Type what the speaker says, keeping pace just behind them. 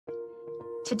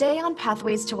Today on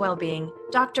Pathways to Wellbeing,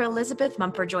 Dr. Elizabeth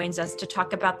Mumper joins us to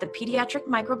talk about the pediatric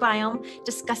microbiome,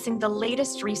 discussing the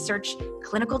latest research,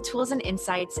 clinical tools and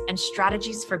insights, and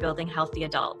strategies for building healthy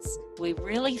adults. We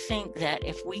really think that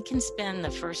if we can spend the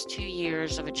first 2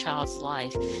 years of a child's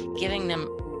life giving them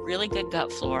really good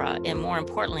gut flora, and more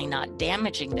importantly, not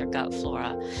damaging their gut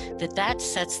flora, that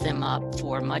sets them up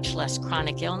for much less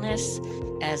chronic illness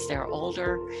as they're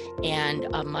older and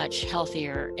a much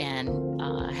healthier and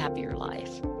happier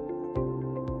life.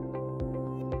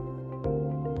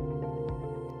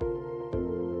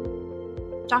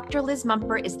 Dr. Liz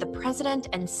Mumper is the president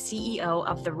and CEO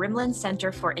of the Rimland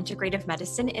Center for Integrative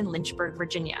Medicine in Lynchburg,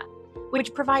 Virginia,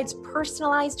 which provides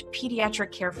personalized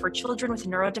pediatric care for children with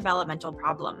neurodevelopmental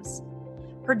problems.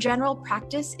 Her general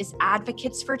practice is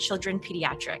Advocates for Children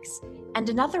Pediatrics, and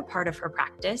another part of her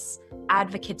practice,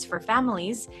 Advocates for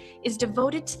Families, is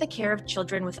devoted to the care of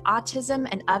children with autism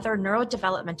and other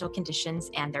neurodevelopmental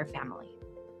conditions and their family.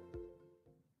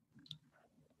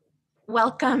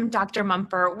 Welcome, Dr.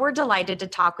 Mumper. We're delighted to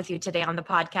talk with you today on the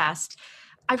podcast.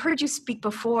 I've heard you speak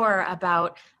before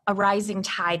about a rising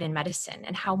tide in medicine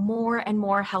and how more and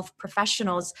more health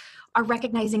professionals are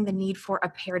recognizing the need for a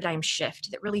paradigm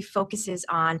shift that really focuses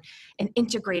on an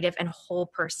integrative and whole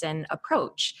person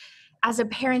approach. As a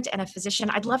parent and a physician,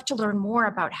 I'd love to learn more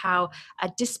about how a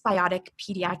dysbiotic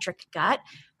pediatric gut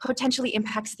potentially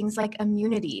impacts things like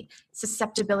immunity,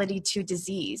 susceptibility to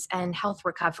disease, and health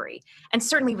recovery, and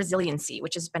certainly resiliency,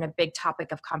 which has been a big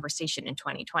topic of conversation in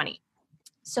 2020.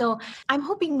 So I'm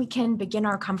hoping we can begin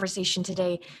our conversation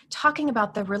today talking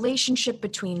about the relationship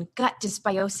between gut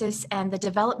dysbiosis and the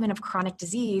development of chronic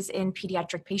disease in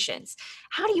pediatric patients.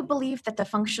 How do you believe that the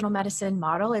functional medicine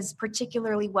model is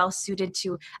particularly well suited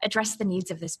to address the needs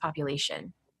of this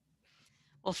population?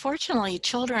 Well, fortunately,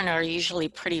 children are usually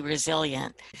pretty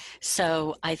resilient.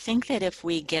 So I think that if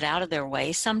we get out of their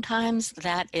way sometimes,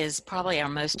 that is probably our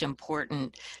most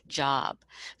important job.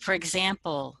 For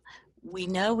example, we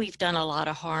know we've done a lot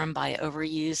of harm by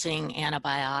overusing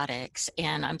antibiotics,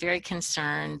 and I'm very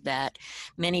concerned that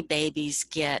many babies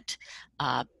get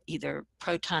either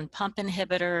proton pump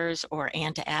inhibitors or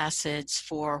antacids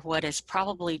for what is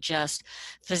probably just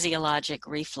physiologic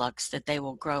reflux that they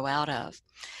will grow out of.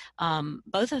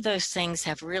 Both of those things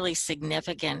have really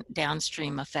significant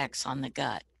downstream effects on the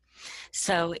gut.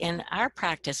 So in our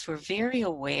practice, we're very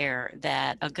aware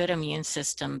that a good immune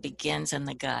system begins in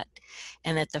the gut,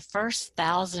 and that the first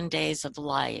 1,000 days of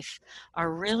life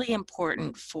are really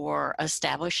important for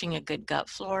establishing a good gut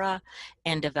flora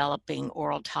and developing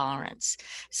oral tolerance.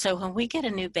 So when we get a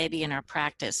new baby in our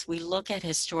practice, we look at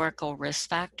historical risk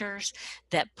factors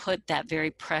that put that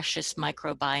very precious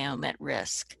microbiome at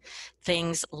risk.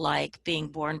 Things like being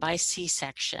born by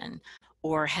C-section,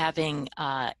 or having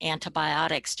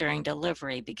antibiotics during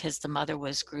delivery because the mother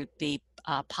was group B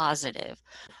positive,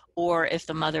 or if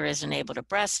the mother isn't able to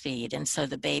breastfeed and so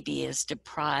the baby is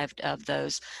deprived of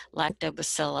those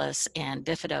lactobacillus and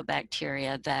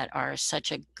bifidobacteria that are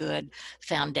such a good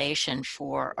foundation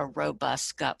for a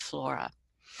robust gut flora.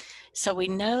 So we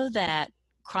know that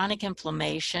chronic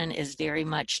inflammation is very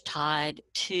much tied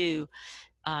to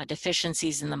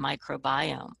deficiencies in the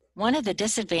microbiome. One of the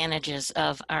disadvantages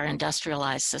of our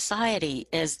industrialized society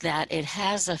is that it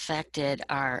has affected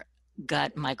our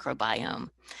gut microbiome.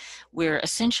 We're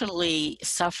essentially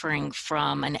suffering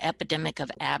from an epidemic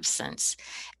of absence,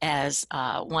 as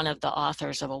one of the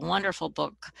authors of a wonderful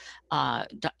book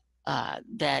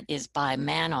that is by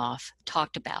Manoff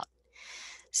talked about.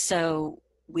 So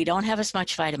we don't have as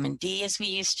much vitamin D as we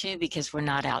used to because we're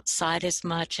not outside as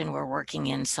much and we're working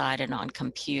inside and on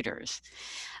computers.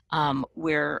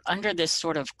 We're under this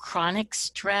sort of chronic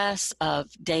stress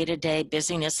of day-to-day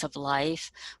busyness of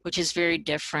life, which is very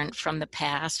different from the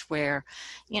past where,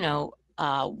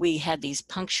 we had these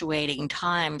punctuating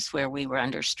times where we were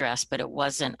under stress, but it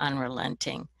wasn't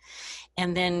unrelenting.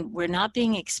 And then we're not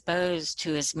being exposed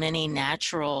to as many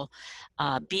natural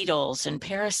beetles and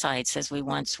parasites as we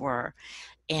once were.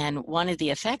 And one of the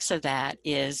effects of that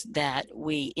is that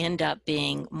we end up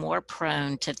being more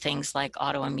prone to things like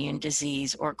autoimmune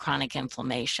disease or chronic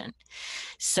inflammation.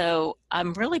 So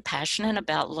I'm really passionate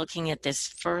about looking at this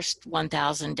first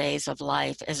 1,000 days of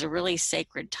life as a really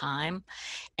sacred time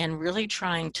and really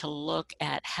trying to look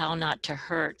at how not to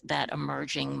hurt that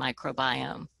emerging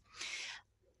microbiome.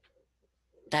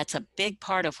 That's a big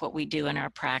part of what we do in our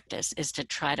practice, is to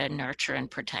try to nurture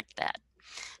and protect that.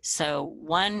 So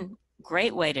one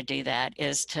great way to do that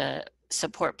is to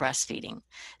support breastfeeding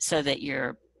so that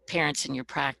your parents in your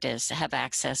practice have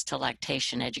access to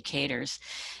lactation educators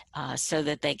so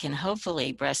that they can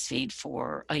hopefully breastfeed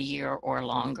for a year or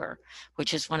longer,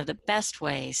 which is one of the best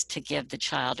ways to give the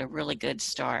child a really good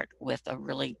start with a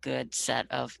really good set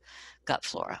of gut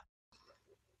flora.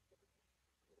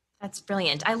 That's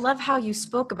brilliant. I love how you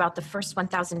spoke about the first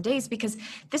 1,000 days, because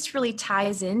this really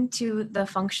ties into the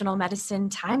functional medicine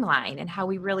timeline and how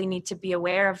we really need to be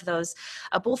aware of those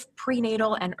both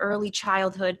prenatal and early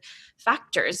childhood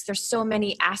factors. There's so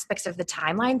many aspects of the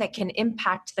timeline that can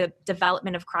impact the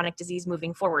development of chronic disease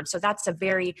moving forward. So that's a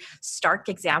very stark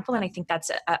example, and I think that's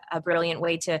a brilliant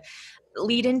way to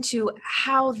lead into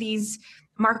how these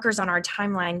markers on our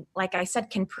timeline, like I said,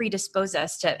 can predispose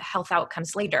us to health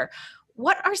outcomes later.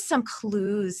 What are some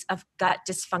clues of gut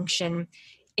dysfunction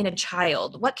in a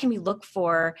child? What can we look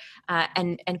for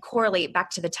and correlate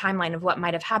back to the timeline of what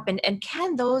might have happened? And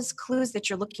can those clues that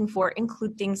you're looking for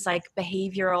include things like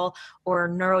behavioral or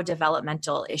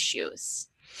neurodevelopmental issues?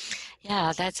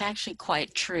 Yeah, that's actually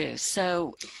quite true.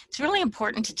 So it's really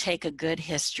important to take a good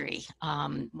history.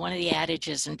 One of the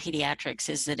adages in pediatrics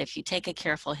is that if you take a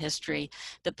careful history,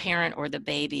 the parent or the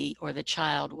baby or the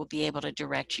child will be able to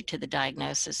direct you to the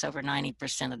diagnosis over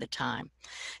 90% of the time.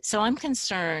 So I'm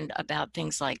concerned about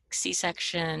things like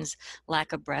C-sections,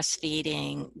 lack of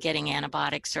breastfeeding, getting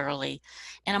antibiotics early.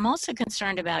 And I'm also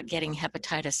concerned about getting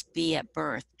hepatitis B at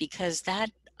birth, because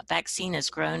that vaccine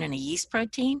is grown in a yeast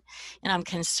protein, and I'm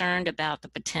concerned about the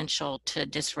potential to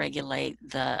dysregulate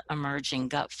the emerging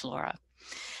gut flora.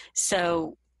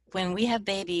 So when we have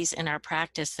babies in our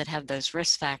practice that have those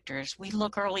risk factors, we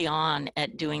look early on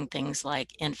at doing things like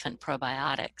infant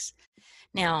probiotics.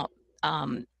 Now,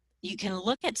 you can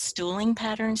look at stooling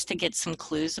patterns to get some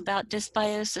clues about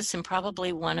dysbiosis, and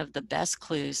probably one of the best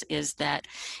clues is that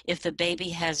if the baby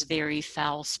has very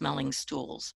foul-smelling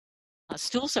stools.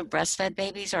 Stools of breastfed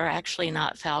babies are actually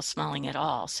not foul smelling at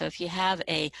all. So if you have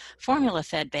a formula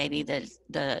fed baby,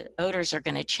 the odors are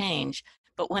going to change.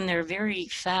 But when they're very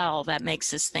foul, that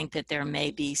makes us think that there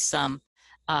may be some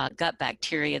gut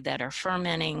bacteria that are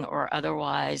fermenting or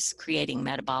otherwise creating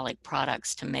metabolic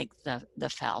products to make the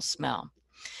foul smell.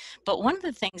 But one of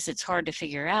the things that's hard to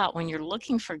figure out when you're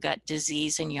looking for gut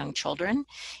disease in young children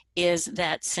is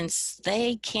that since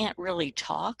they can't really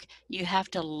talk, you have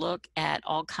to look at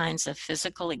all kinds of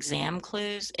physical exam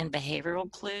clues and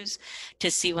behavioral clues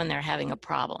to see when they're having a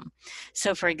problem.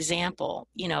 So for example,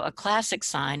 a classic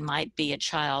sign might be a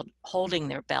child holding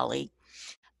their belly,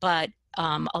 but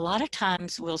a lot of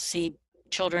times we'll see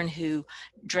children who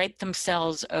drape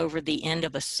themselves over the end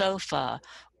of a sofa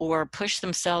or push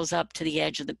themselves up to the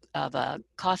edge of a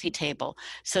coffee table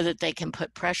so that they can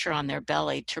put pressure on their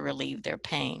belly to relieve their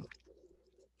pain.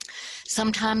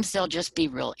 Sometimes they'll just be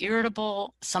real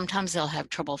irritable. Sometimes they'll have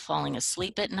trouble falling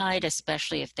asleep at night,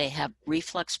 especially if they have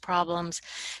reflux problems.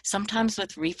 Sometimes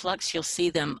with reflux, you'll see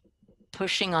them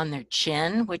pushing on their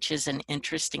chin, which is an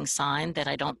interesting sign that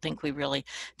I don't think we really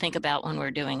think about when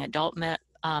we're doing adult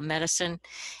medicine.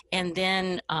 And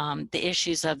then the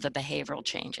issues of the behavioral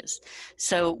changes.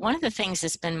 So one of the things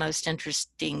that's been most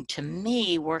interesting to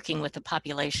me working with a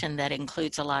population that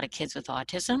includes a lot of kids with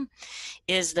autism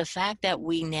is the fact that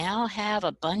we now have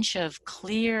a bunch of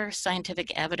clear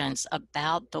scientific evidence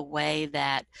about the way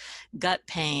that gut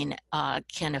pain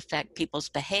can affect people's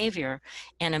behavior,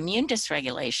 and immune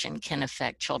dysregulation can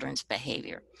affect children's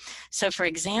behavior. So for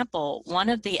example, one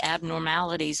of the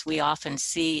abnormalities we often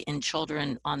see in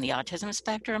children on the autism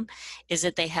spectrum is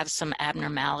that they have some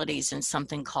abnormalities in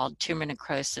something called tumor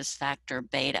necrosis factor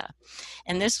beta.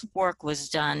 And this work was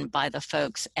done by the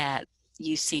folks at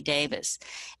UC Davis,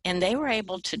 and they were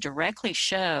able to directly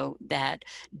show that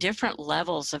different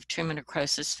levels of tumor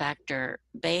necrosis factor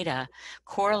beta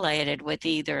correlated with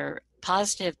either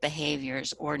positive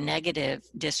behaviors or negative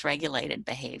dysregulated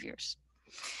behaviors.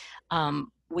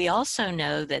 We also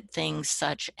know that things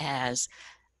such as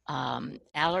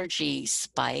allergy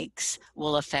spikes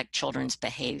will affect children's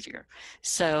behavior.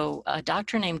 So a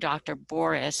doctor named Dr.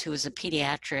 Boris, who was a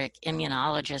pediatric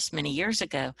immunologist many years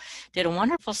ago, did a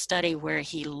wonderful study where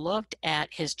he looked at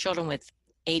his children with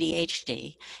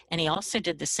ADHD, and he also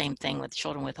did the same thing with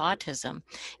children with autism.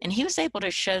 And he was able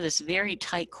to show this very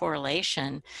tight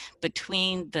correlation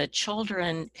between the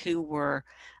children who were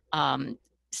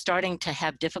starting to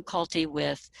have difficulty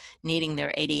with needing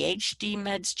their ADHD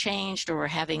meds changed or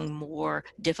having more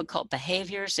difficult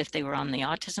behaviors if they were on the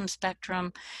autism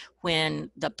spectrum, when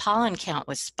the pollen count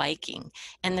was spiking.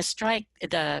 And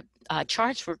the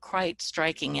charts were quite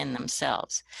striking in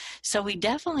themselves. So we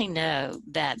definitely know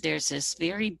that there's this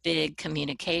very big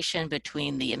communication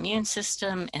between the immune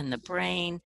system and the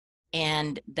brain,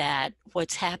 and that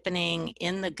what's happening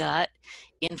in the gut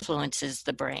influences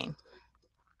the brain.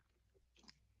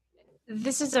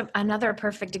 This is another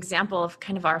perfect example of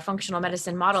kind of our functional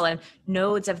medicine model and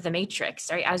nodes of the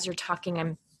matrix, right? As you're talking,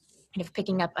 I'm kind of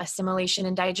picking up assimilation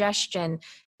and digestion,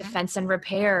 defense and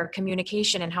repair,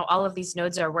 communication, and how all of these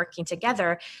nodes are working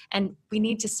together. And we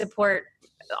need to support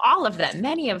all of them,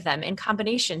 many of them in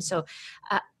combination. So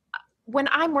uh, when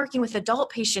I'm working with adult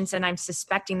patients and I'm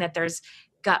suspecting that there's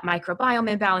gut microbiome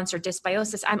imbalance or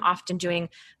dysbiosis, I'm often doing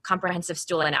comprehensive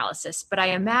stool analysis. But I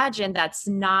imagine that's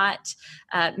not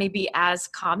maybe as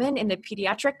common in the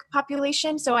pediatric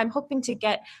population. So I'm hoping to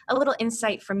get a little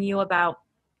insight from you about,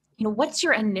 what's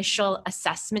your initial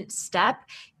assessment step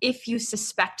if you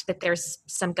suspect that there's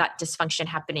some gut dysfunction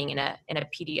happening in a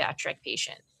pediatric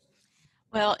patient?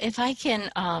 Well, if I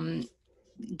can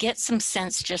get some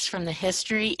sense just from the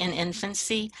history in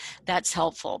infancy, that's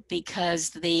helpful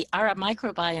because our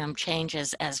microbiome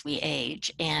changes as we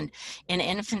age. And in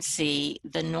infancy,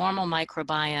 the normal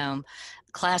microbiome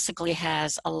classically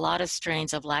has a lot of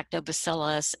strains of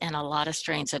lactobacillus and a lot of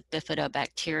strains of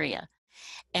bifidobacteria.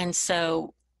 And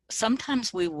so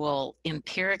sometimes we will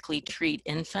empirically treat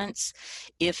infants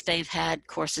if they've had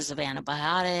courses of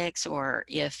antibiotics or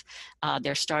if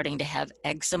they're starting to have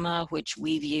eczema, which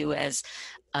we view as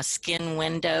a skin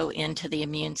window into the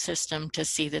immune system to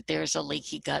see that there's a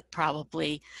leaky gut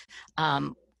probably.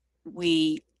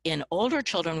 We, in older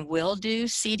children, will do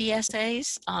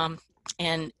CDSAs,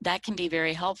 and that can be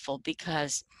very helpful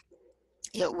because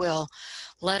it will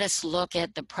let us look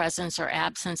at the presence or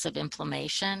absence of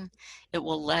inflammation. It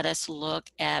will let us look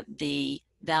at the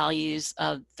values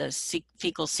of the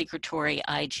fecal secretory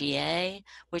IgA,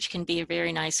 which can be a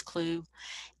very nice clue.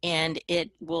 And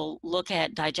it will look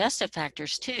at digestive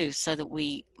factors too, so that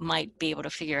we might be able to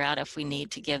figure out if we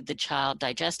need to give the child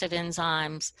digestive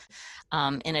enzymes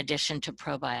in addition to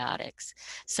probiotics.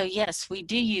 So yes, we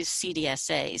do use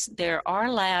CDSAs. There are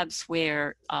labs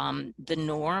where the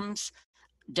norms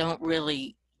don't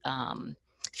really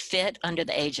fit under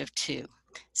the age of 2.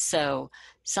 So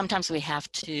sometimes we have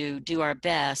to do our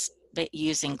best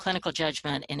using clinical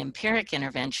judgment and empiric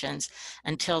interventions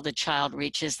until the child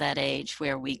reaches that age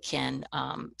where we can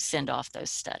send off those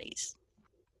studies.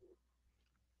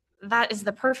 That is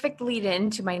the perfect lead in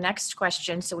to my next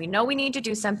question. So we know we need to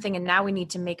do something and now we need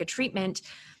to make a treatment.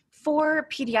 For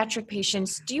pediatric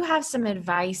patients, do you have some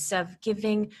advice of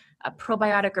giving a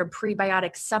probiotic or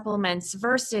prebiotic supplements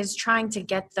versus trying to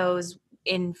get those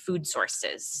in food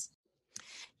sources?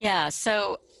 Yeah,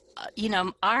 so,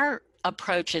 our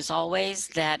approach is always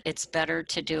that it's better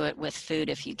to do it with food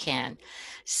if you can.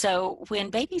 So when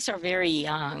babies are very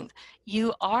young,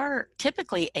 you are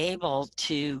typically able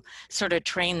to sort of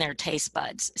train their taste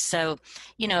buds. So,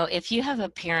 if you have a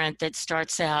parent that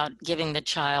starts out giving the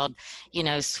child,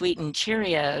 sweetened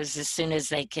Cheerios as soon as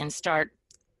they can start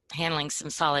handling some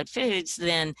solid foods,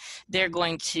 then they're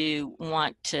going to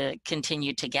want to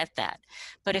continue to get that.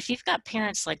 But if you've got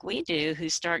parents like we do who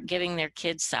start giving their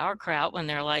kids sauerkraut when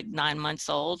they're like 9 months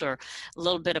old, or a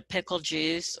little bit of pickle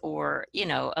juice, or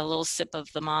a little sip of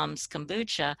the mom's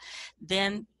kombucha,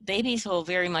 then babies will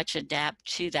very much adapt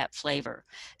to that flavor.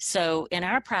 So in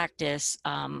our practice,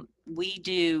 we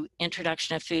do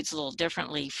introduction of foods a little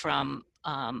differently from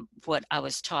what I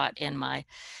was taught in my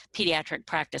pediatric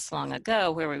practice long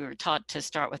ago, where we were taught to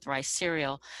start with rice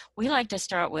cereal. We like to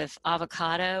start with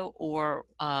avocado or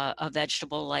a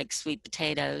vegetable like sweet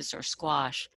potatoes or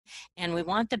squash. And we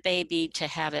want the baby to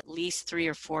have at least 3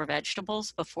 or 4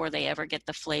 vegetables before they ever get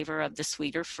the flavor of the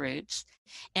sweeter fruits.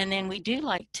 And then we do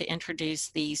like to introduce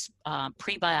these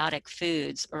prebiotic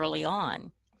foods early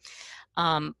on.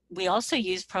 We also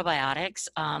use probiotics.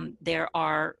 There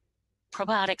are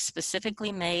probiotics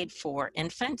specifically made for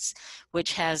infants,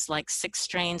 which has like 6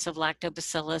 strains of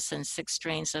lactobacillus and 6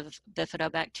 strains of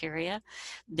bifidobacteria.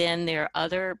 Then there are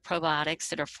other probiotics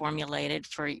that are formulated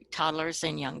for toddlers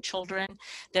and young children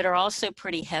that are also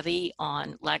pretty heavy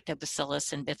on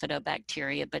lactobacillus and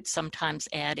bifidobacteria, but sometimes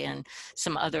add in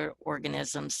some other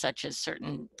organisms such as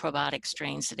certain probiotic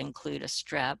strains that include a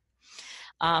strep.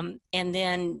 And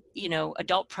then,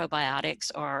 adult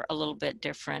probiotics are a little bit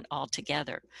different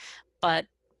altogether. But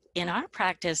in our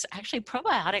practice, actually,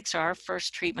 probiotics are our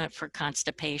first treatment for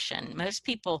constipation. Most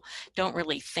people don't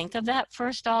really think of that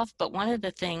first off, but one of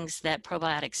the things that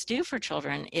probiotics do for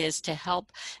children is to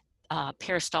help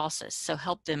peristalsis, so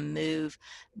help them move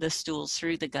the stools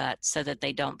through the gut so that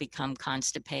they don't become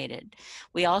constipated.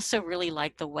 We also really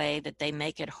like the way that they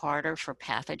make it harder for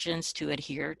pathogens to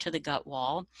adhere to the gut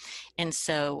wall. And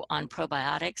so on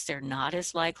probiotics, they're not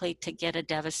as likely to get a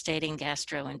devastating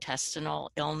gastrointestinal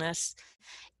illness.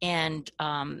 And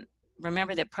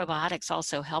remember that probiotics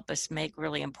also help us make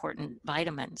really important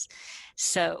vitamins.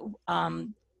 So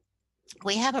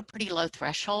we have a pretty low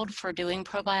threshold for doing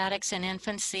probiotics in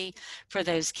infancy for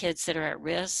those kids that are at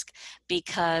risk,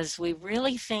 because we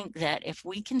really think that if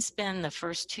we can spend the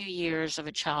first 2 years of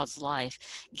a child's life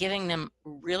giving them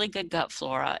really good gut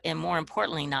flora, and more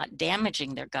importantly, not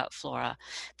damaging their gut flora,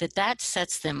 that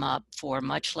sets them up for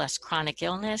much less chronic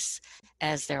illness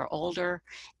as they're older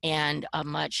and a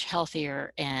much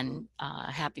healthier and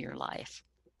happier life.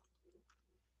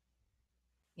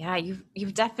 Yeah,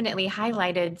 you've definitely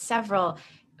highlighted several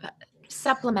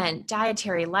supplement,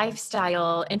 dietary,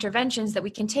 lifestyle interventions that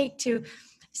we can take to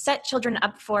set children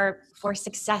up for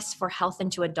success, for health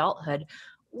into adulthood.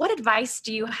 What advice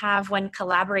do you have when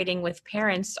collaborating with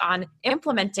parents on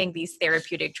implementing these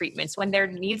therapeutic treatments, when there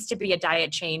needs to be a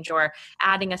diet change or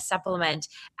adding a supplement?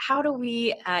 How do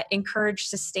we encourage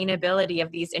sustainability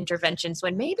of these interventions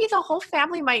when maybe the whole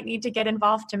family might need to get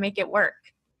involved to make it work?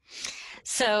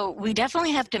 So we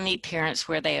definitely have to meet parents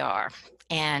where they are.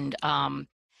 And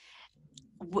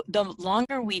the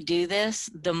longer we do this,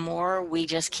 the more we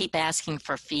just keep asking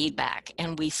for feedback.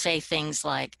 And we say things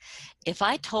like, if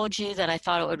I told you that I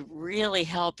thought it would really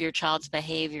help your child's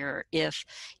behavior if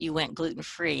you went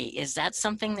gluten-free, is that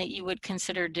something that you would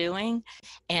consider doing?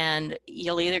 And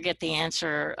you'll either get the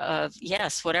answer of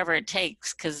yes, whatever it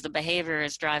takes, because the behavior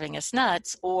is driving us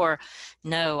nuts, or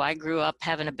no, I grew up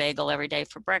having a bagel every day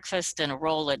for breakfast and a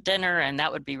roll at dinner, and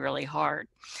that would be really hard.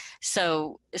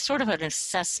 So it's sort of an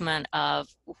assessment of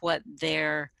what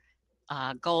their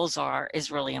goals are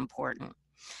is really important.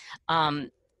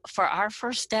 For our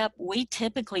first step, we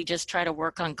typically just try to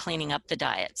work on cleaning up the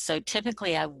diet. So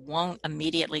typically I won't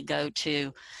immediately go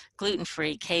to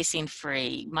gluten-free,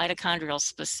 casein-free, mitochondrial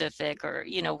specific, or,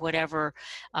 whatever,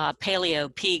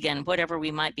 paleo, pegan, whatever we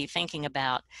might be thinking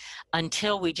about,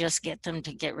 until we just get them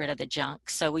to get rid of the junk.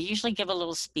 So we usually give a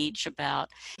little speech about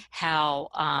how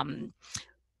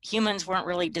humans weren't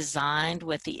really designed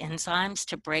with the enzymes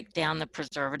to break down the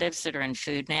preservatives that are in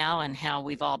food now, and how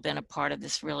we've all been a part of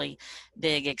this really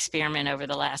big experiment over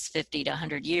the last 50 to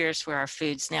 100 years where our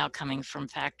food's now coming from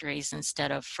factories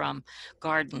instead of from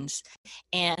gardens.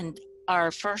 And our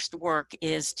first work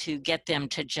is to get them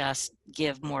to just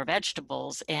give more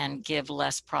vegetables and give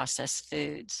less processed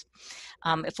foods.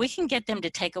 If we can get them to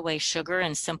take away sugar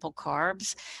and simple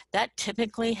carbs, that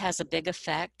typically has a big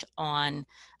effect on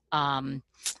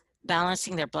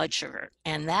balancing their blood sugar.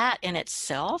 And that in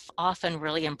itself often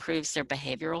really improves their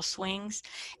behavioral swings.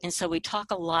 And so we talk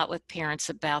a lot with parents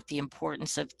about the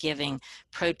importance of giving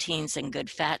proteins and good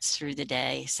fats through the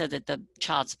day so that the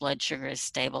child's blood sugar is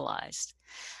stabilized.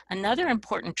 Another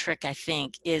important trick, I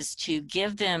think, is to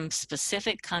give them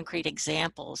specific concrete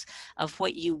examples of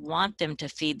what you want them to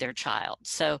feed their child.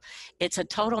 So it's a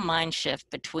total mind shift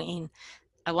between,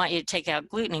 I want you to take out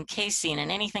gluten and casein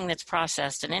and anything that's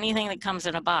processed and anything that comes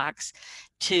in a box,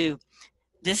 to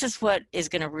this is what is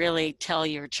going to really tell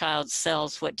your child's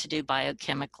cells what to do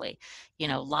biochemically.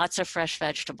 Lots of fresh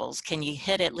vegetables. Can you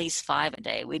hit at least 5 a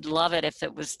day? We'd love it if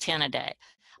it was 10 a day.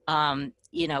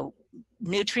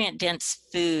 Nutrient dense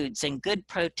foods and good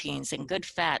proteins and good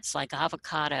fats like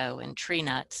avocado and tree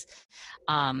nuts.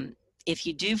 If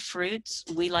you do fruits,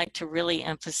 we like to really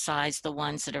emphasize the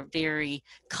ones that are very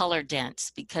color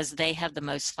dense because they have the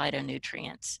most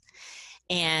phytonutrients.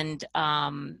 And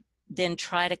then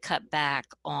try to cut back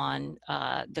on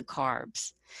the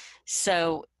carbs.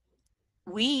 So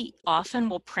we often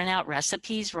will print out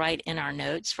recipes right in our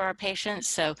notes for our patients.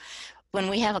 So when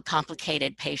we have a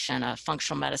complicated patient, a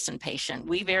functional medicine patient,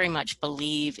 we very much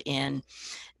believe in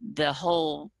the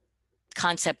whole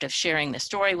concept of sharing the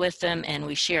story with them, and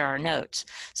we share our notes.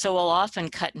 So we'll often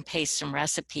cut and paste some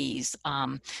recipes.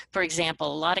 For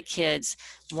example, a lot of kids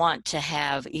want to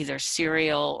have either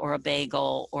cereal or a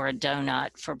bagel or a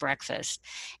donut for breakfast.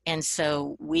 And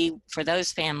so for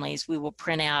those families, we will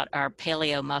print out our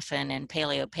paleo muffin and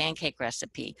paleo pancake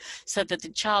recipe so that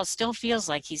the child still feels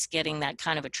like he's getting that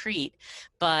kind of a treat,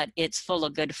 but it's full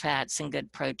of good fats and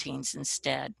good proteins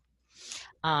instead.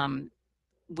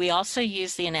 We also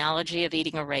use the analogy of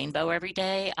eating a rainbow every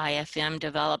day. IFM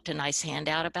developed a nice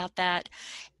handout about that.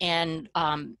 And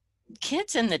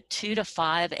kids in the 2 to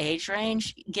 5 age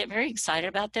range get very excited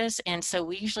about this. And so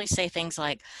we usually say things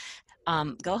like,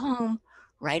 go home,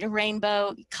 write a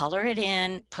rainbow, color it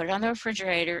in, put it on the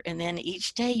refrigerator, and then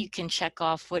each day you can check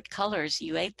off what colors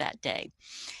you ate that day.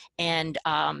 And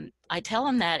I tell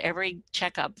them that every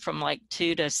checkup from like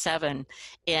 2 to 7,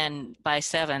 and by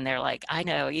 7, they're like, I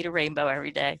know, eat a rainbow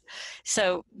every day.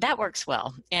 So that works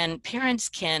well. And parents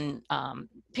can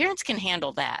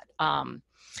handle that.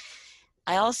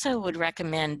 I also would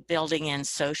recommend building in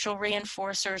social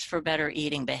reinforcers for better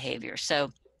eating behavior.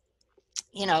 So,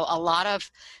 a lot of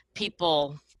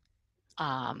people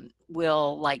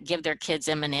will like give their kids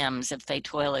M&Ms if they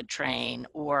toilet train,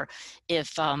 or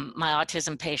if my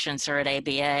autism patients are at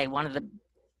ABA, one of the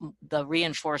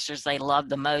reinforcers they love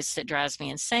the most that drives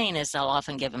me insane is they'll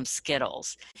often give them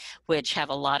Skittles, which have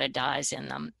a lot of dyes in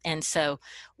them. And so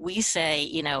we say,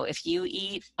 if you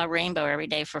eat a rainbow every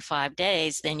day for 5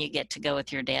 days, then you get to go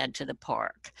with your dad to the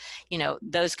park.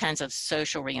 Those kinds of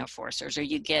social reinforcers, or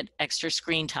you get extra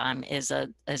screen time is a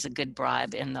good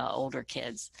bribe in the older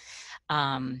kids.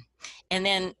 And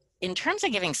then in terms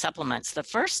of giving supplements, the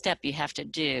first step you have to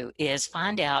do is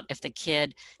find out if the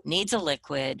kid needs a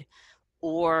liquid,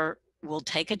 or will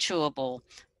take a chewable,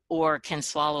 or can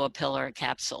swallow a pill or a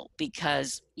capsule,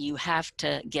 because you have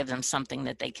to give them something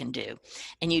that they can do.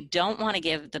 And you don't want to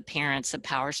give the parents a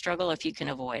power struggle if you can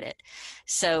avoid it.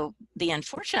 So the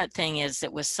unfortunate thing is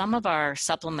that with some of our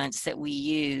supplements that we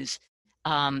use,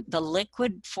 the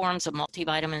liquid forms of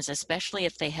multivitamins, especially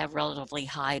if they have relatively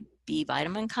high B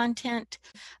vitamin content,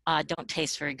 don't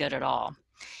taste very good at all.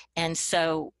 And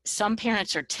so some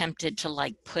parents are tempted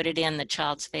to put it in the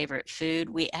child's favorite food.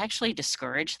 We actually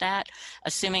discourage that,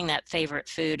 assuming that favorite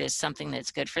food is something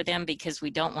that's good for them, because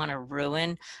we don't want to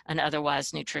ruin an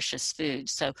otherwise nutritious food.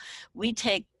 So we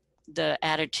take the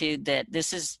attitude that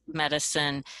this is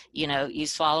medicine, you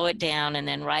swallow it down, and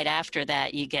then right after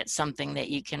that you get something that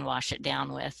you can wash it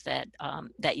down with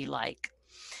that you like.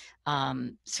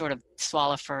 Sort of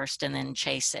swallow first and then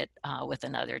chase it with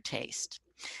another taste.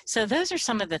 So those are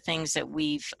some of the things that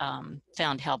we've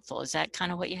found helpful. Is that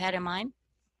kind of what you had in mind?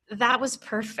 That was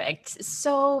perfect.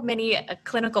 So many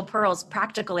clinical pearls,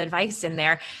 practical advice in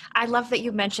there. I love that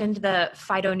you mentioned the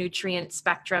phytonutrient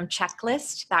spectrum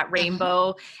checklist, that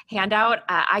rainbow handout.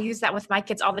 I use that with my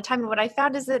kids all the time. And what I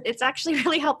found is that it's actually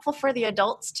really helpful for the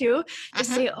adults too.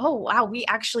 Just say, oh, wow, we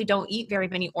actually don't eat very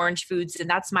many orange foods. And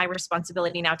that's my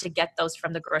responsibility now to get those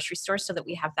from the grocery store so that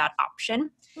we have that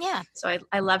option. Yeah. So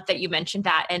I love that you mentioned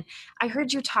that. And I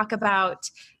heard you talk about,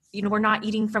 we're not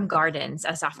eating from gardens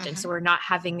as often. So we're not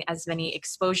having as many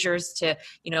exposures to,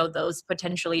 those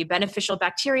potentially beneficial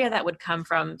bacteria that would come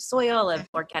from soil of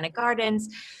organic gardens.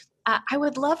 I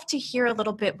would love to hear a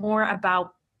little bit more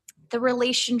about the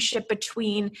relationship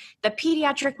between the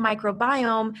pediatric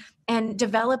microbiome and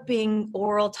developing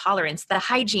oral tolerance, the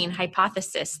hygiene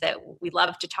hypothesis that we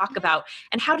love to talk about.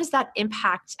 And how does that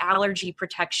impact allergy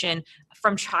protection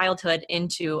from childhood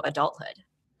into adulthood?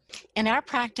 In our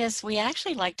practice, we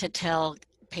actually like to tell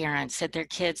parents that their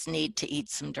kids need to eat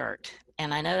some dirt.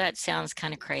 And I know that sounds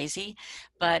kind of crazy,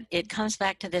 but it comes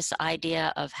back to this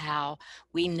idea of how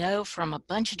we know from a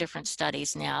bunch of different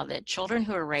studies now that children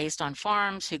who are raised on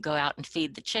farms, who go out and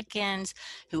feed the chickens,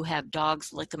 who have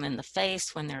dogs lick them in the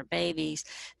face when they're babies,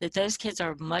 that those kids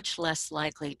are much less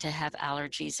likely to have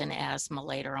allergies and asthma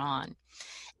later on.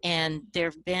 And there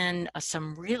have been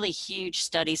some really huge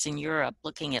studies in Europe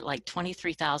looking at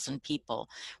 23,000 people,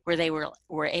 where they were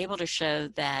able to show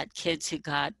that kids who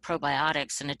got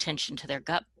probiotics and attention to their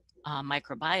gut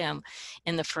microbiome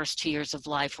in the first 2 years of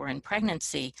life or in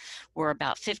pregnancy were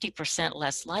about 50%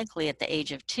 less likely at the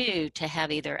age of 2 to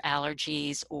have either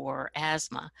allergies or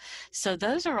asthma. So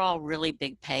those are all really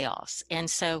big payoffs. And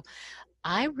so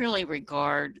I really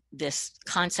regard this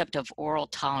concept of oral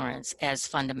tolerance as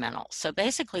fundamental. So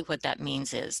basically what that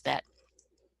means is that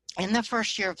in the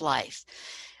first year of life,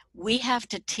 we have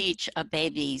to teach a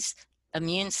baby's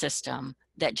immune system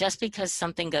that just because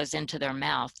something goes into their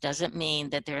mouth doesn't mean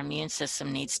that their immune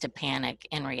system needs to panic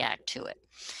and react to it.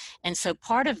 And so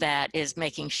part of that is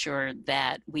making sure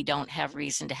that we don't have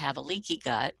reason to have a leaky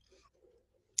gut.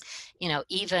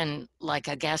 Even like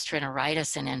a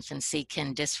gastroenteritis in infancy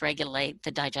can dysregulate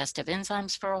the digestive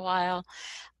enzymes for a while.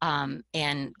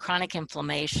 And chronic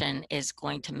inflammation is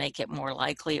going to make it more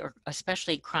likely, or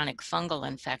especially chronic fungal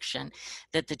infection,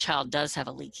 that the child does have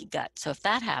a leaky gut. So if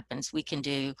that happens, we can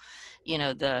do,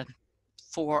 the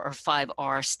 4 or 5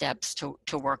 R steps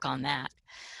to work on that.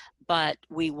 But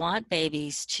we want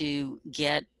babies to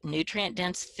get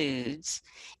nutrient-dense foods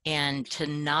and to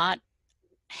not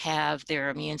have their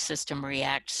immune system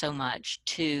react so much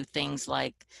to things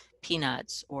like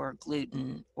peanuts or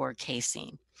gluten or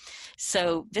casein.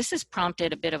 So this has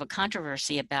prompted a bit of a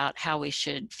controversy about how we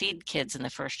should feed kids in the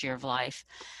first year of life.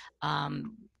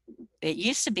 it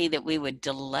used to be that we would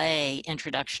delay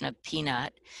introduction of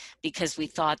peanut because we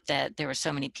thought that there were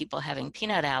so many people having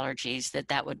peanut allergies that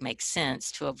that would make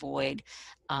sense to avoid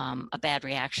a bad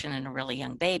reaction in a really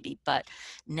young baby. But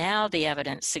now the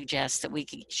evidence suggests that we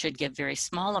should give very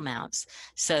small amounts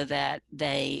so that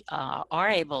they are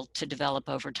able to develop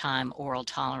over time oral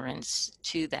tolerance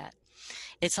to that.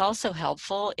 It's also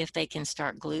helpful if they can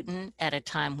start gluten at a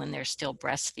time when they're still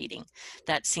breastfeeding.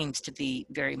 That seems to be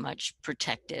very much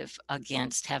protective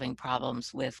against having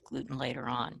problems with gluten later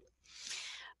on.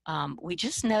 We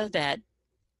just know that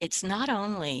it's not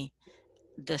only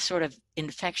the sort of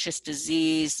infectious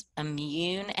disease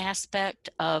immune aspect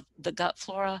of the gut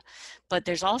flora, but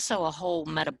there's also a whole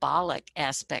metabolic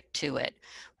aspect to it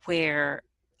where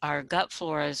our gut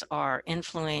floras are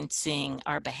influencing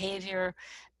our behavior.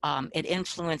 It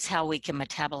influences how we can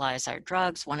metabolize our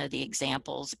drugs. One of the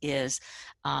examples is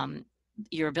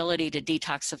your ability to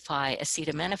detoxify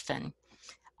acetaminophen,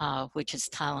 which is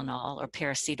Tylenol or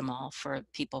paracetamol for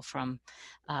people from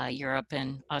Europe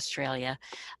and Australia,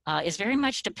 is very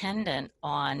much dependent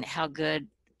on how good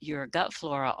your gut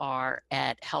flora are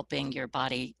at helping your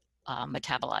body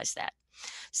metabolize that.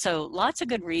 So lots of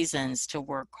good reasons to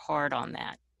work hard on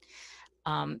that.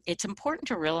 It's important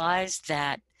to realize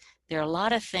that there are a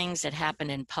lot of things that happen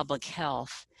in public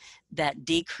health that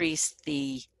decrease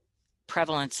the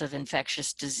prevalence of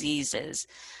infectious diseases.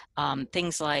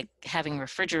 Things like having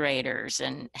refrigerators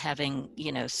and having,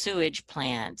 sewage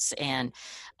plants and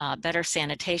better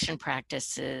sanitation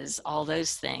practices, all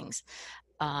those things.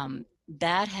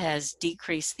 That has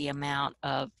decreased the amount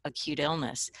of acute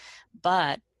illness.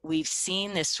 But we've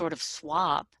seen this sort of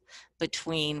swap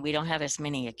between, we don't have as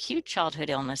many acute childhood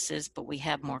illnesses, but we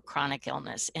have more chronic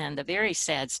illness. And the very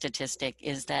sad statistic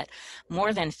is that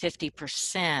more than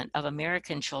 50% of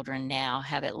American children now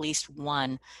have at least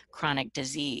one chronic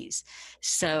disease.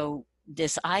 So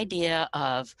this idea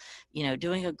of,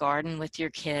 doing a garden with your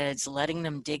kids, letting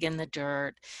them dig in the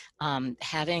dirt,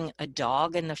 having a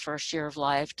dog in the first year of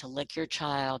life to lick your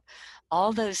child,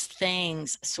 all those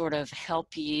things sort of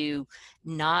help you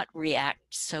not react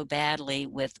so badly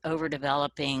with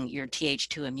overdeveloping your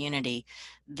Th2 immunity,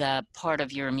 the part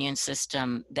of your immune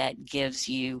system that gives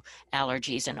you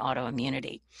allergies and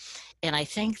autoimmunity. And I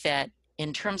think that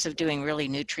in terms of doing really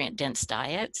nutrient-dense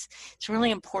diets, it's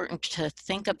really important to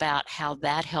think about how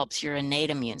that helps your innate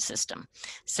immune system.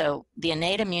 So the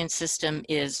innate immune system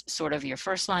is sort of your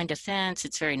first-line defense.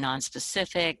 It's very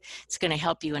nonspecific. It's going to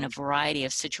help you in a variety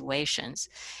of situations,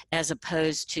 as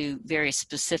opposed to very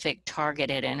specific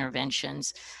targeted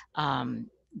interventions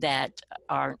that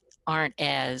aren't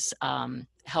as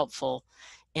helpful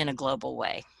in a global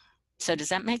way. So does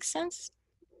that make sense?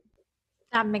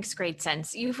 That makes great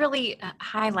sense. You've really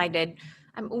highlighted.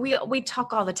 We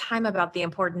talk all the time about the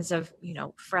importance of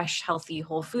fresh, healthy,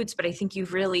 whole foods, but I think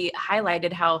you've really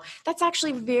highlighted how that's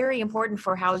actually very important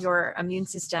for how your immune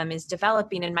system is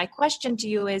developing. And my question to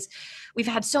you is, we've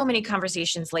had so many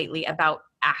conversations lately about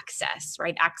access,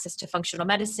 right? Access to functional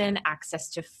medicine, access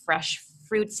to fresh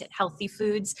fruits, healthy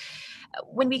foods.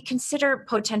 When we consider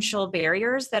potential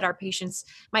barriers that our patients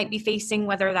might be facing,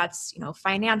 whether that's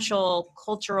financial,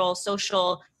 cultural,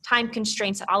 social, time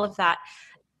constraints, all of that,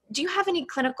 do you have any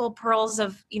clinical pearls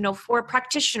of for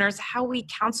practitioners how we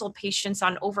counsel patients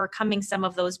on overcoming some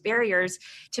of those barriers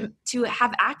to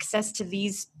have access to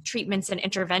these treatments and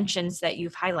interventions that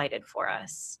you've highlighted for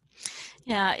us?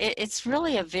 Yeah, it's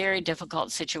really a very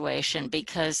difficult situation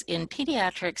because in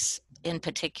pediatrics in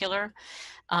particular,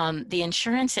 the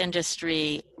insurance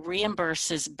industry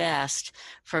reimburses best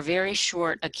for very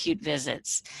short acute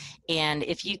visits. And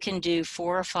if you can do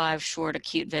 4 or 5 short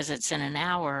acute visits in an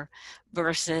hour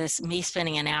versus me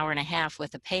spending an hour and a half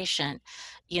with a patient,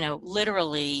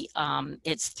 literally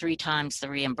it's 3 times the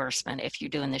reimbursement if you're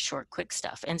doing the short, quick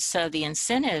stuff. And so the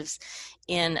incentives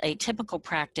in a typical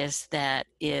practice that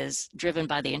is driven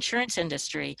by the insurance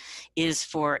industry is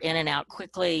for in and out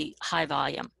quickly, high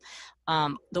volume.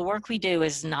 The work we do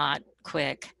is not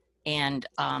quick, and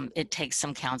it takes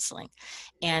some counseling.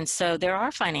 And so there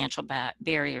are financial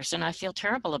barriers, and I feel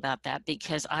terrible about that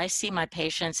because I see my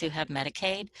patients who have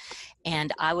Medicaid,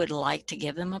 and I would like to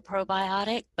give them a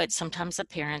probiotic, but sometimes the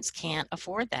parents can't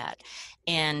afford that.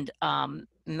 And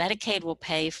Medicaid will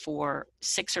pay for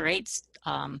 6 or 8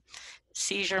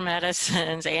 seizure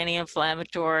medicines,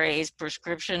 anti-inflammatories,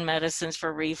 prescription medicines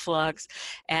for reflux,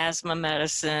 asthma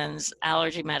medicines,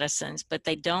 allergy medicines, but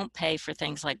they don't pay for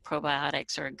things like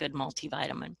probiotics or a good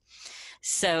multivitamin.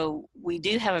 So we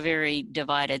do have a very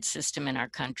divided system in our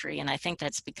country, and I think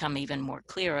that's become even more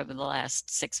clear over the last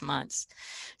 6 months.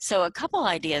 So a couple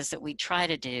ideas that we try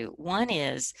to do. One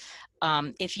is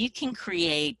if you can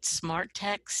create smart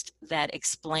text that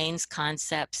explains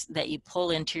concepts that you pull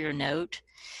into your note,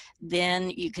 then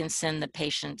you can send the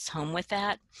patients home with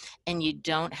that, and you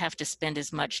don't have to spend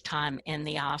as much time in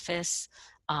the office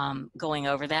going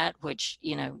over that, which,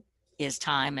 is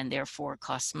time and therefore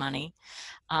costs money.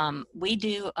 We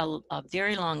do a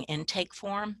very long intake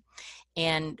form,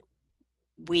 and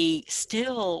we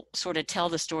still sort of tell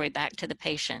the story back to the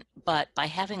patient, but by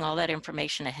having all that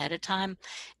information ahead of time,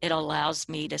 it allows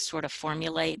me to sort of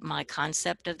formulate my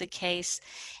concept of the case.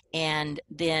 And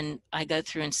then I go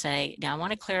through and say, now I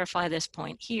want to clarify this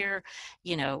point here,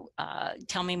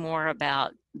 tell me more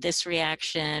about this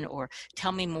reaction, or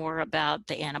tell me more about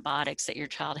the antibiotics that your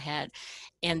child had.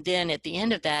 And then at the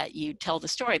end of that, you tell the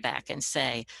story back and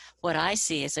say, what I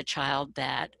see is a child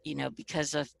that,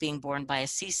 because of being born by a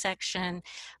C-section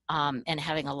and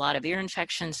having a lot of ear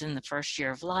infections in the first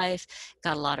year of life,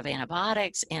 got a lot of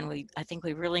antibiotics, and I think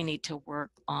we really need to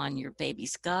work on your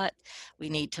baby's gut. We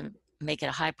need to make it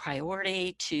a high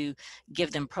priority to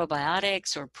give them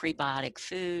probiotics or prebiotic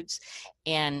foods.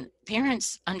 And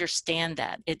parents understand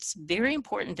that. It's very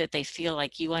important that they feel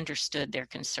like you understood their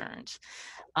concerns.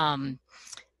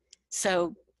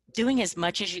 So doing as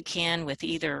much as you can with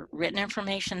either written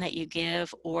information that you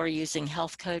give or using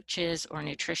health coaches or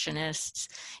nutritionists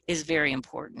is very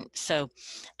important. So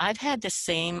I've had the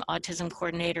same autism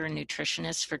coordinator and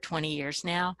nutritionist for 20 years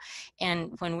now.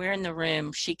 And when we're in the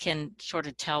room, she can sort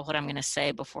of tell what I'm going to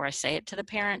say before I say it to the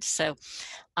parents. So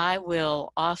I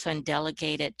will often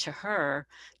delegate it to her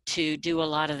to do a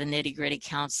lot of the nitty-gritty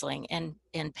counseling. And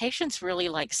patients really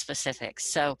like specifics.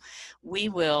 So we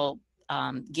will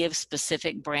give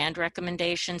specific brand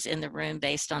recommendations in the room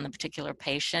based on the particular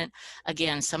patient.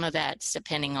 Again, some of that's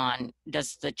depending on,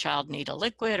 does the child need a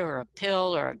liquid or a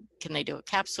pill, or can they do a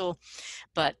capsule?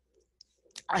 But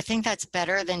I think that's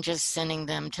better than just sending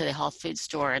them to the health food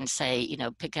store and say,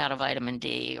 pick out a vitamin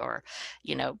D, or,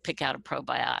 pick out a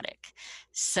probiotic.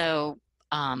 So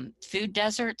food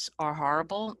deserts are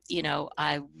horrible.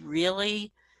 I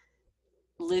really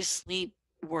lose sleep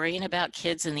worrying about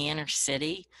kids in the inner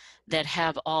city that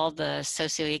have all the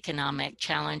socioeconomic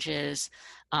challenges,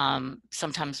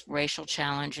 sometimes racial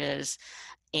challenges,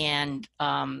 and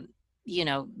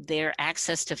their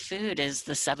access to food is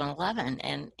the 7-Eleven,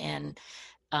 and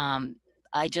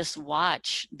I just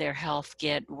watch their health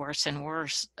get worse and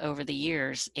worse over the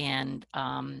years, and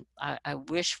I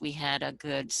wish we had a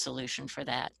good solution for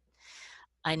that.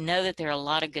 I know that there are a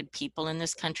lot of good people in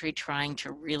this country trying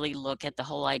to really look at the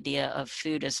whole idea of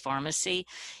food as pharmacy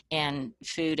and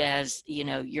food as,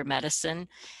 your medicine.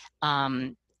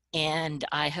 And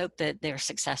I hope that they're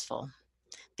successful,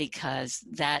 because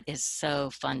that is so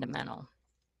fundamental.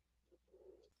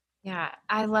 Yeah,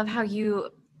 I love how you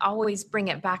always bring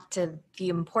it back to the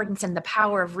importance and the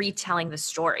power of retelling the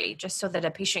story, just so that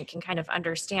a patient can kind of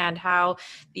understand how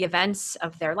the events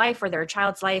of their life or their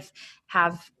child's life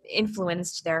have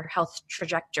influenced their health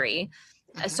trajectory.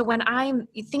 So when I'm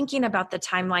thinking about the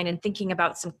timeline and thinking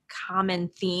about some common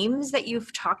themes that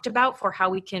you've talked about for how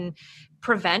we can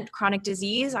prevent chronic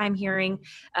disease, I'm hearing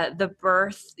the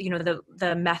birth,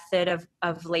 the method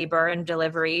of labor and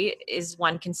delivery is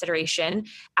one consideration,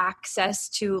 access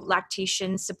to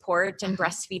lactation support and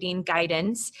breastfeeding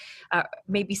guidance,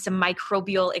 maybe some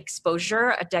microbial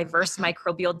exposure, a diverse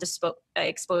microbial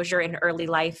exposure in early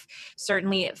life,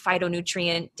 certainly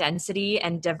phytonutrient density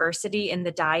and diversity in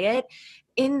the diet.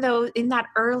 In that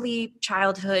early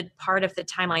childhood part of the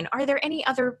timeline, are there any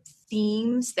other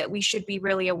themes that we should be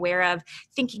really aware of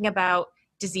thinking about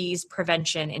disease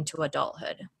prevention into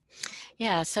adulthood?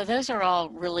 Yeah, so those are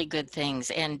all really good things.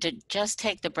 And to just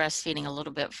take the breastfeeding a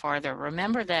little bit farther,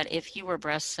 remember that if you were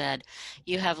breastfed,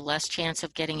 you have less chance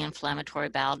of getting inflammatory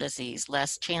bowel disease,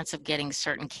 less chance of getting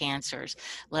certain cancers,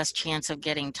 less chance of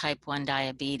getting type 1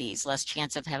 diabetes, less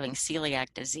chance of having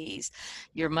celiac disease.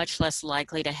 You're much less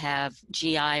likely to have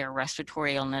GI or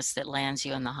respiratory illness that lands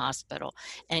you in the hospital,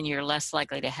 and you're less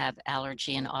likely to have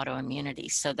allergy and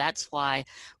autoimmunity. So that's why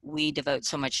we devote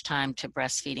so much time to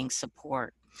breastfeeding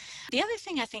support. The other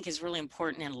thing I think is really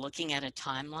important in looking at a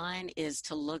timeline is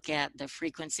to look at the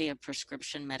frequency of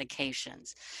prescription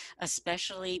medications,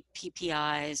 especially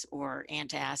PPIs or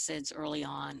antacids early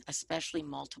on, especially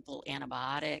multiple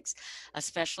antibiotics,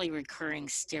 especially recurring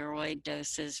steroid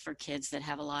doses for kids that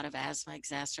have a lot of asthma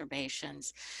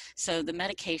exacerbations. So the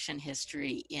medication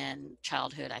history in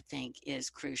childhood, I think, is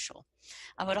crucial.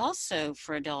 I would also,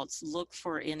 for adults, look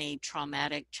for any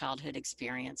traumatic childhood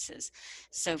experiences.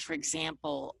 So, for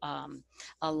example,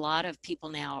 a lot of people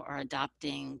now are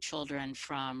adopting children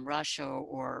from Russia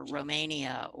or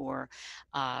Romania or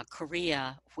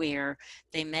Korea, where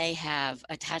they may have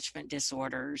attachment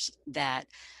disorders that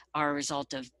are a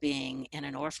result of being in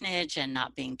an orphanage and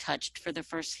not being touched for the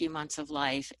first few months of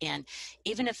life. And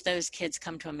even if those kids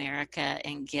come to America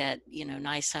and get,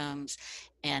 nice homes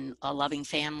and a loving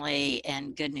family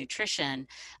and good nutrition,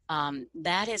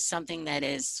 that is something that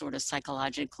is sort of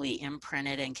psychologically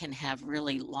imprinted and can have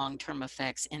really long-term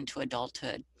effects into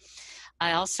adulthood.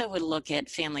 I also would look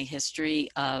at family history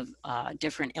of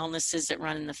different illnesses that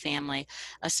run in the family,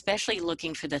 especially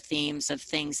looking for the themes of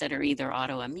things that are either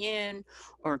autoimmune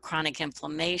or chronic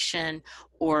inflammation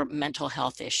or mental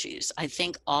health issues. I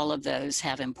think all of those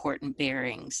have important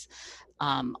bearings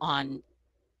on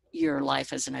your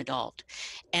life as an adult.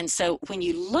 And so when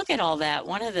you look at all that,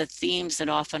 one of the themes that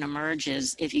often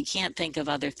emerges, if you can't think of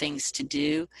other things to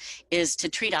do, is to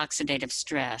treat oxidative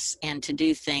stress and to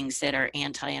do things that are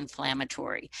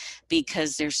anti-inflammatory,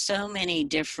 because there's so many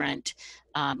different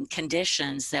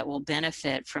conditions that will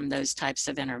benefit from those types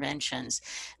of interventions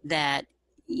that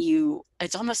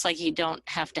it's almost like you don't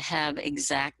have to have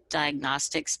exact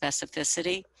diagnostic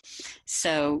specificity.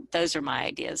 So those are my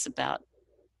ideas about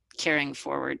carrying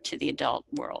forward to the adult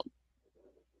world.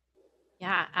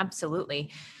 Yeah, absolutely.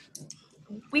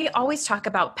 We always talk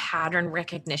about pattern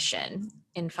recognition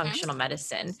in functional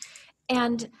medicine.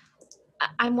 And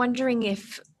I'm wondering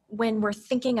if, when we're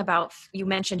thinking about, you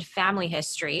mentioned family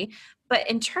history, but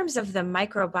in terms of the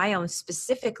microbiome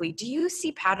specifically, do you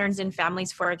see patterns in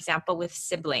families, for example, with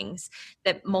siblings,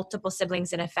 that multiple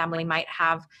siblings in a family might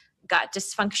have gut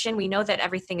dysfunction? We know that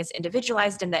everything is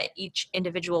individualized and that each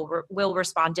individual will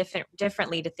respond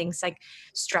differently to things like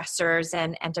stressors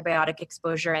and antibiotic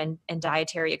exposure and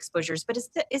dietary exposures. But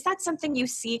is that something you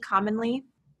see commonly?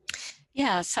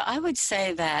 Yeah, so I would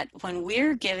say that when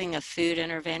we're giving a food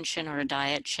intervention or a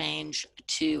diet change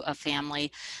to a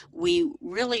family, we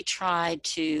really try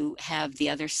to have the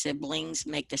other siblings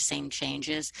make the same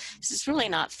changes. So it's really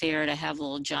not fair to have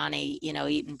little Johnny,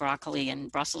 eating broccoli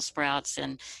and Brussels sprouts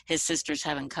and his sister's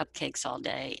having cupcakes all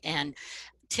day. And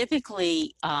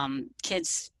typically,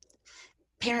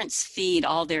 parents feed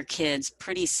all their kids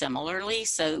pretty similarly.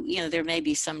 So, there may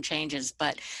be some changes,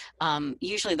 but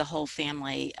usually the whole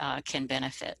family can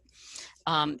benefit.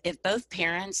 If both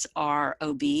parents are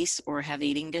obese or have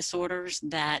eating disorders,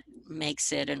 that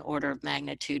makes it an order of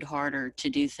magnitude harder to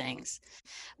do things.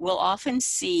 We'll often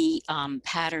see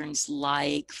patterns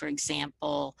like, for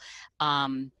example,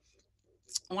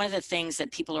 one of the things that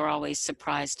people are always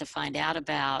surprised to find out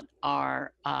about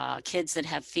are kids that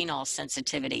have phenol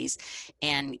sensitivities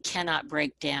and cannot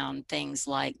break down things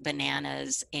like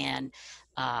bananas and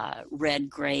red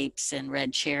grapes and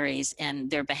red cherries, and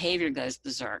their behavior goes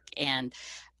berserk. And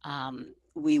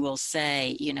we will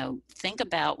say, think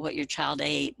about what your child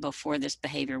ate before this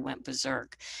behavior went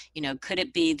berserk. Could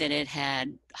it be that it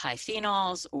had high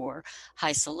phenols or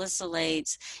high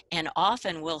salicylates? And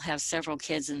often we'll have several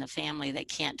kids in the family that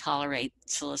can't tolerate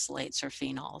salicylates or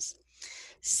phenols.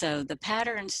 So the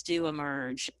patterns do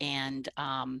emerge. And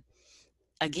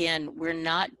again, we're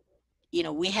not,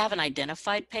 we have an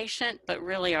identified patient, but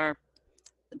really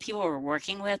the people we're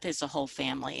working with is a whole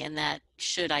family, and that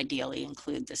should ideally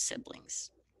include the siblings.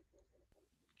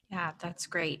 Yeah, that's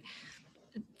great.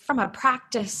 From a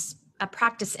practice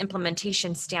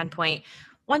implementation standpoint,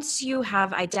 once you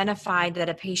have identified that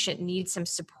a patient needs some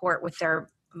support with their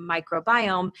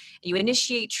microbiome, you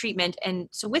initiate treatment. And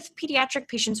so with pediatric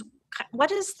patients, what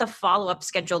does the follow-up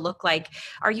schedule look like?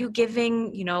 Are you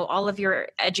giving, all of your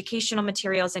educational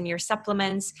materials and your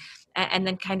supplements and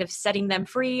then kind of setting them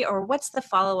free? Or what's the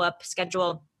follow-up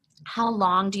schedule? How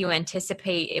long do you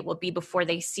anticipate it will be before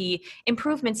they see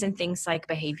improvements in things like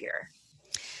behavior?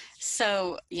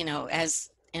 So, as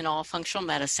in all functional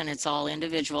medicine, it's all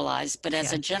individualized, but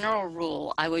as a general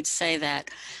rule, I would say that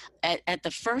at the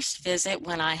first visit,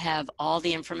 when I have all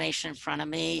the information in front of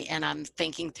me and I'm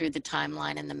thinking through the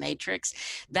timeline and the matrix,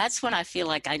 that's when I feel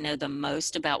like I know the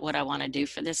most about what I want to do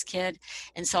for this kid.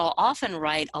 And so I'll often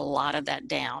write a lot of that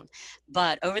down.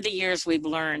 But over the years, we've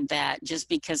learned that just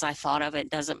because I thought of it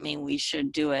doesn't mean we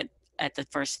should do it at the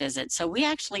first visit. So we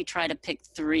actually try to pick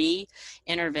 3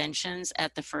 interventions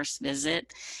at the first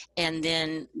visit and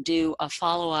then do a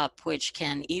follow-up, which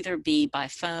can either be by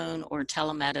phone or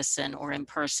telemedicine or in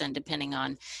person, depending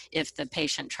on if the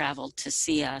patient traveled to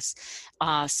see us,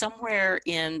 somewhere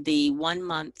in the 1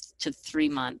 month to 3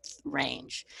 month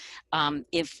range.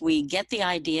 If we get the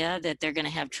idea that they're going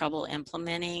to have trouble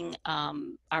implementing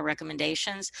our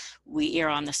recommendations, we err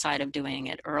on the side of doing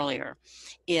it earlier.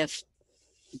 If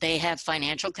they have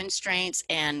financial constraints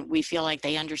and we feel like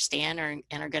they understand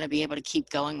and are going to be able to keep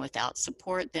going without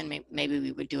support, then maybe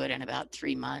we would do it in about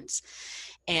 3 months.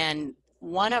 And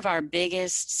one of our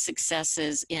biggest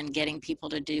successes in getting people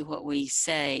to do what we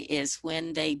say is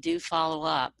when they do follow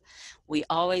up, we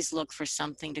always look for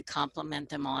something to compliment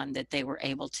them on that they were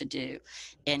able to do,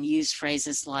 and use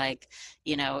phrases like,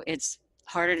 you know, it's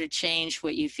harder to change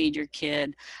what you feed your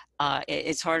kid.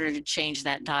 It's harder to change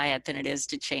that diet than it is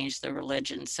to change the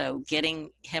religion. So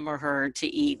getting him or her to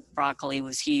eat broccoli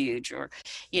was huge, or,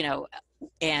 you know,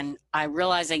 and I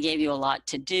realize I gave you a lot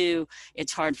to do.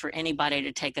 It's hard for anybody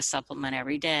to take a supplement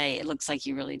every day. It looks like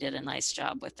you really did a nice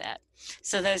job with that.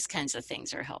 So those kinds of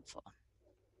things are helpful.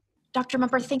 Dr.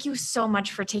 Mumper, thank you so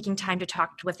much for taking time to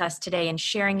talk with us today and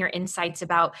sharing your insights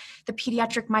about the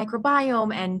pediatric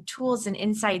microbiome and tools and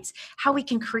insights, how we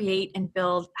can create and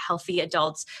build healthy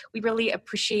adults. We really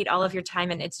appreciate all of your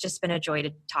time, and it's just been a joy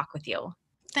to talk with you.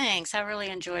 Thanks. I really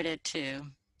enjoyed it too.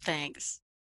 Thanks.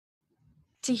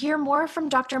 To hear more from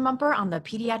Dr. Mumper on the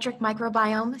pediatric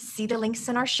microbiome, see the links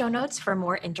in our show notes for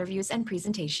more interviews and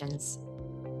presentations.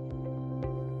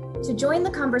 To join the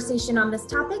conversation on this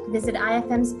topic, visit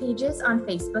IFM's pages on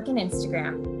Facebook and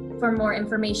Instagram. For more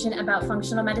information about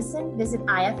functional medicine, visit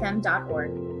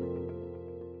ifm.org.